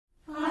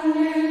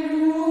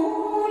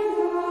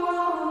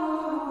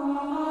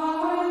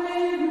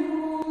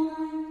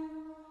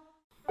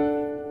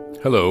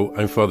Hello,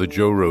 I'm Father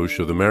Joe Roesch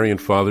of the Marian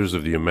Fathers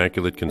of the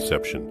Immaculate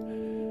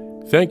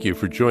Conception. Thank you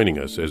for joining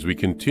us as we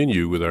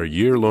continue with our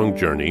year-long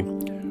journey,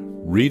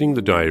 reading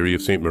the diary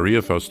of St.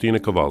 Maria Faustina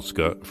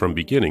Kowalska from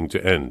beginning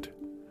to end.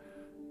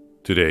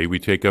 Today we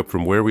take up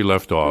from where we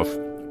left off,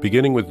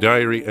 beginning with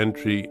diary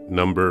entry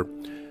number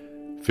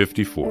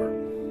 54.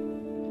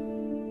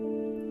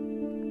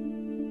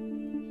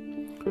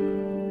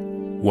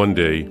 One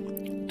day,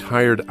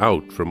 tired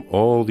out from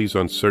all these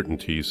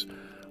uncertainties,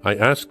 I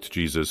asked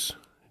Jesus,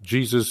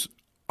 "Jesus,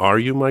 are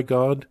you my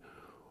God,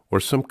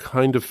 or some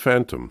kind of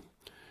phantom?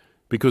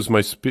 Because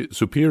my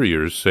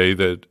superiors say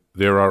that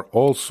there are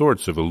all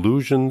sorts of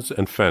illusions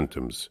and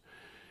phantoms.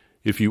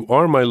 If you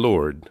are my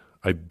Lord,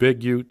 I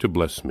beg you to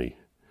bless me."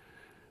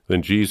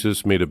 Then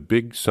Jesus made a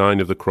big sign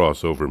of the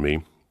cross over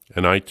me,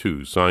 and I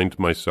too signed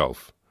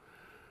myself.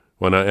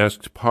 When I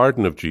asked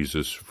pardon of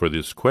Jesus for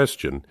this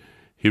question,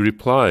 he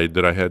replied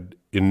that I had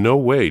in no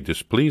way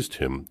displeased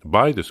him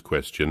by this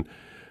question,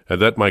 and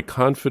that my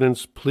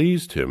confidence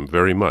pleased him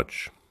very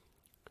much.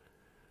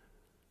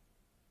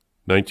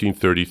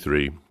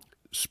 1933.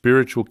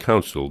 Spiritual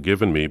counsel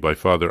given me by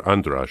Father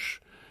Roesch,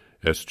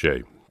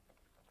 S.J.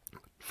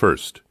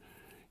 First,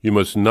 you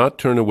must not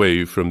turn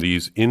away from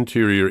these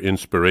interior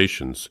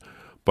inspirations,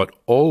 but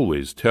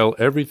always tell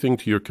everything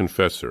to your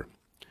confessor.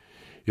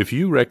 If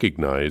you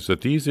recognize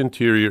that these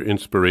interior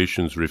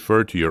inspirations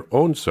refer to your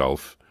own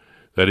self,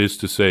 that is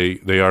to say,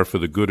 they are for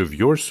the good of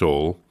your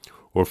soul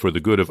or for the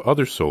good of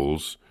other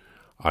souls,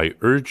 I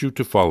urge you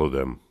to follow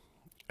them,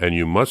 and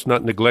you must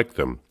not neglect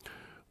them,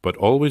 but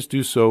always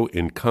do so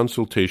in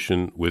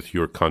consultation with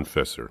your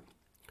confessor.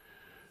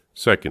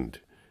 Second,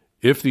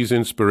 if these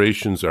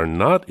inspirations are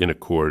not in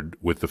accord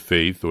with the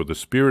faith or the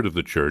spirit of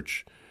the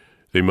Church,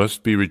 they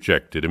must be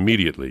rejected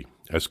immediately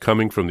as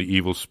coming from the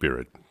evil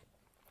spirit.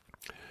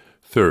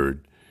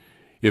 Third,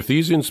 if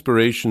these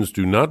inspirations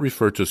do not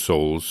refer to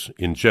souls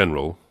in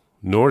general,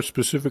 nor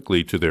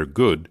specifically to their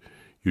good,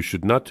 you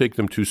should not take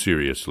them too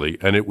seriously,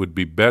 and it would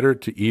be better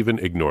to even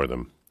ignore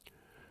them.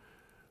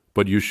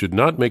 But you should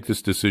not make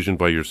this decision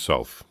by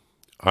yourself,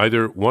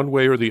 either one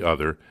way or the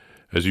other,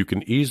 as you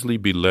can easily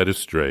be led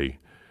astray,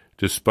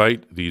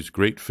 despite these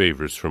great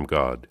favors from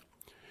God.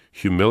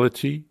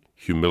 Humility,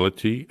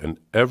 humility, and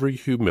every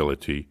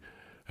humility,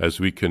 as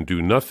we can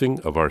do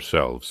nothing of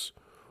ourselves.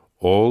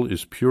 All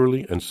is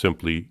purely and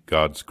simply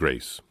God's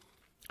grace.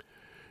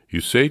 You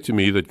say to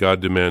me that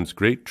God demands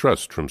great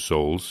trust from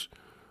souls.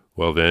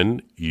 Well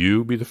then,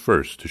 you be the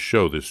first to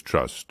show this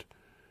trust.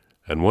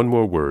 And one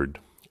more word,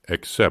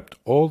 accept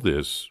all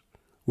this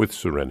with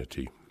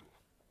serenity.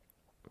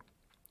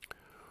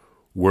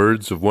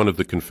 Words of one of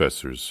the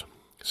confessors.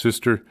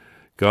 Sister,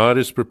 God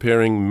is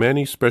preparing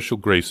many special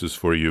graces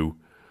for you,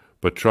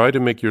 but try to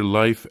make your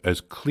life as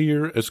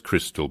clear as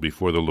crystal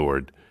before the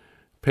Lord,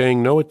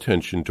 paying no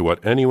attention to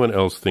what anyone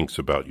else thinks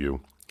about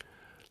you.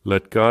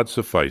 Let God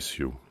suffice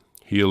you,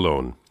 He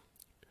alone.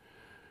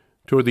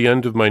 Toward the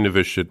end of my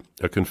novitiate,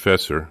 a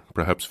confessor,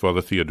 perhaps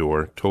Father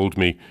Theodore, told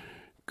me,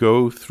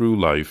 "Go through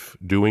life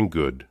doing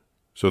good,"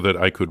 so that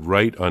I could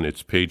write on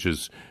its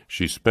pages,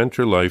 "She spent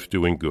her life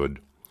doing good."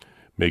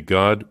 May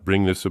God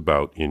bring this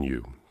about in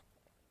you.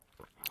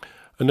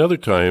 Another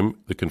time,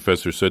 the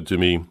confessor said to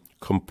me,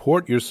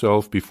 "Comport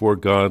yourself before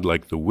God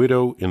like the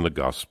widow in the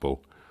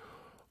Gospel.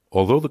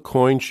 Although the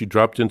coin she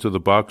dropped into the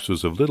box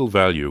was of little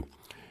value,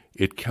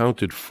 it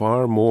counted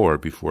far more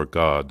before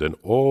God than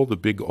all the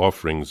big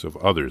offerings of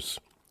others."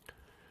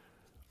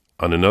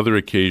 On another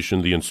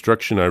occasion, the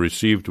instruction I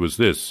received was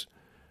this: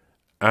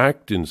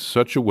 act in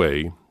such a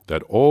way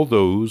that all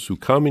those who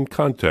come in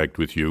contact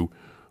with you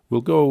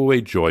will go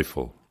away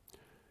joyful.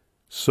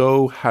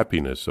 Sow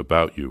happiness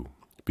about you,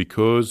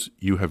 because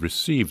you have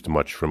received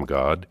much from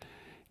God.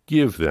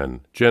 Give,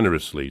 then,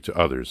 generously to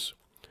others.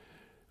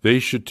 They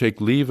should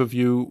take leave of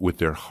you with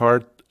their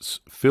hearts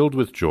filled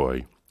with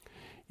joy,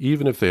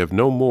 even if they have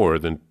no more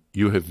than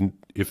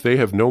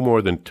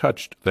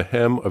touched the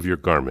hem of your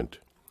garment.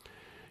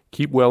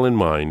 Keep well in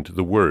mind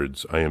the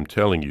words I am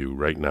telling you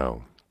right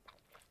now.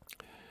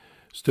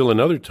 Still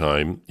another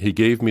time, he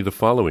gave me the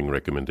following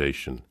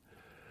recommendation: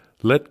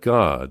 let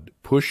God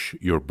push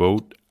your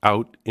boat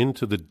out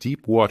into the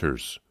deep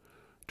waters,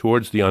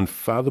 towards the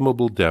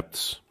unfathomable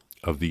depths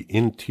of the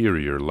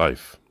interior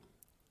life.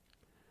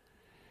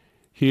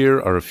 Here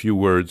are a few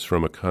words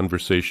from a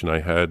conversation I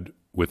had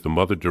with the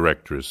Mother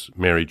Directress,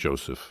 Mary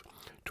Joseph,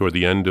 toward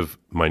the end of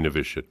my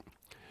novitiate.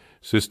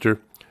 Sister,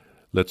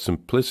 let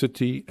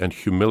simplicity and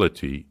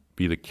humility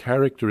be the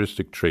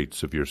characteristic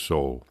traits of your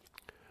soul.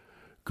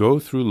 Go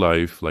through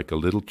life like a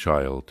little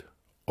child,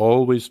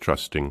 always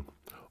trusting,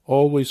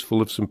 always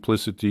full of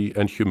simplicity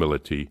and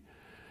humility,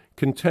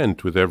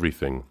 content with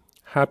everything,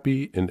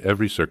 happy in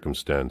every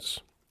circumstance.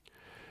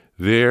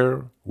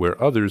 There,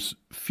 where others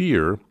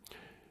fear,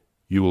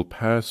 you will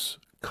pass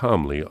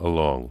calmly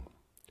along,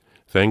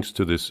 thanks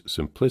to this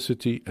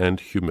simplicity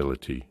and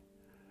humility.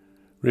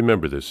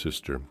 Remember this,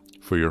 sister,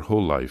 for your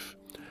whole life.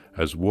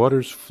 As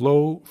waters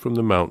flow from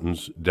the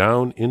mountains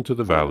down into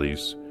the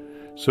valleys,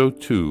 so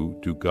too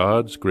do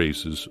God's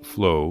graces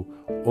flow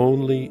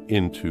only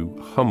into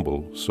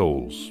humble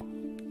souls.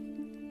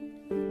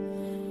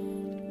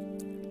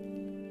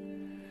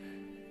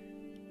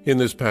 In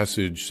this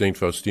passage, St.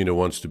 Faustina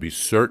wants to be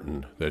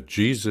certain that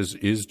Jesus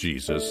is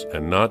Jesus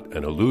and not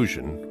an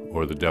illusion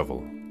or the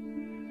devil.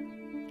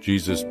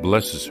 Jesus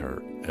blesses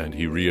her and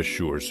he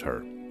reassures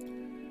her.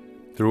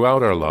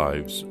 Throughout our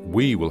lives,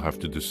 we will have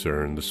to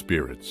discern the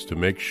spirits to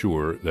make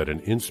sure that an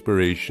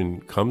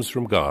inspiration comes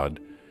from God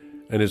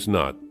and is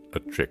not a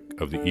trick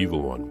of the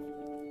evil one.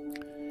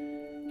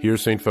 Here,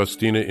 St.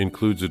 Faustina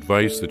includes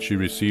advice that she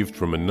received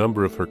from a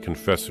number of her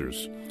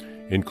confessors,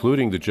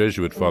 including the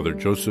Jesuit Father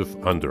Joseph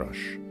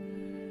Andrasch.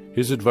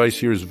 His advice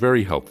here is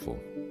very helpful.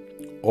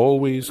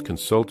 Always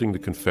consulting the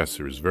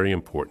confessor is very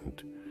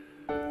important.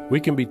 We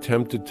can be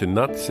tempted to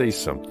not say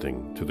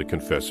something to the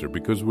confessor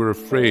because we're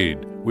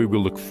afraid we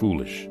will look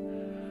foolish.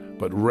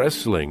 But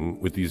wrestling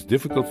with these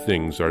difficult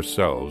things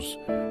ourselves,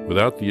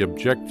 without the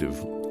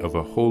objective of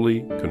a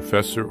holy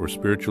confessor or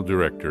spiritual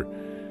director,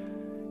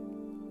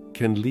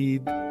 can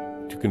lead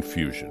to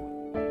confusion.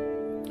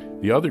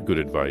 The other good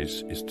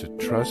advice is to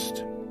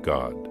trust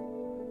God,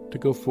 to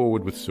go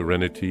forward with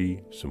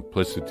serenity,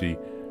 simplicity,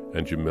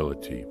 and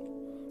humility,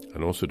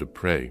 and also to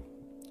pray.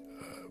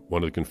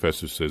 One of the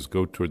confessors says,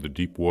 go toward the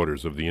deep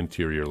waters of the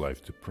interior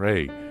life to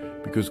pray,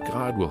 because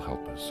God will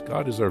help us.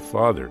 God is our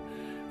Father,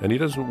 and He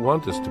doesn't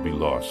want us to be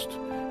lost.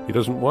 He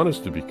doesn't want us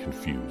to be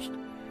confused.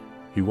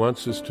 He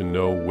wants us to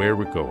know where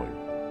we're going.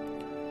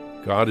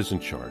 God is in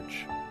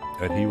charge,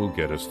 and He will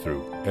get us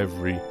through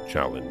every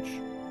challenge.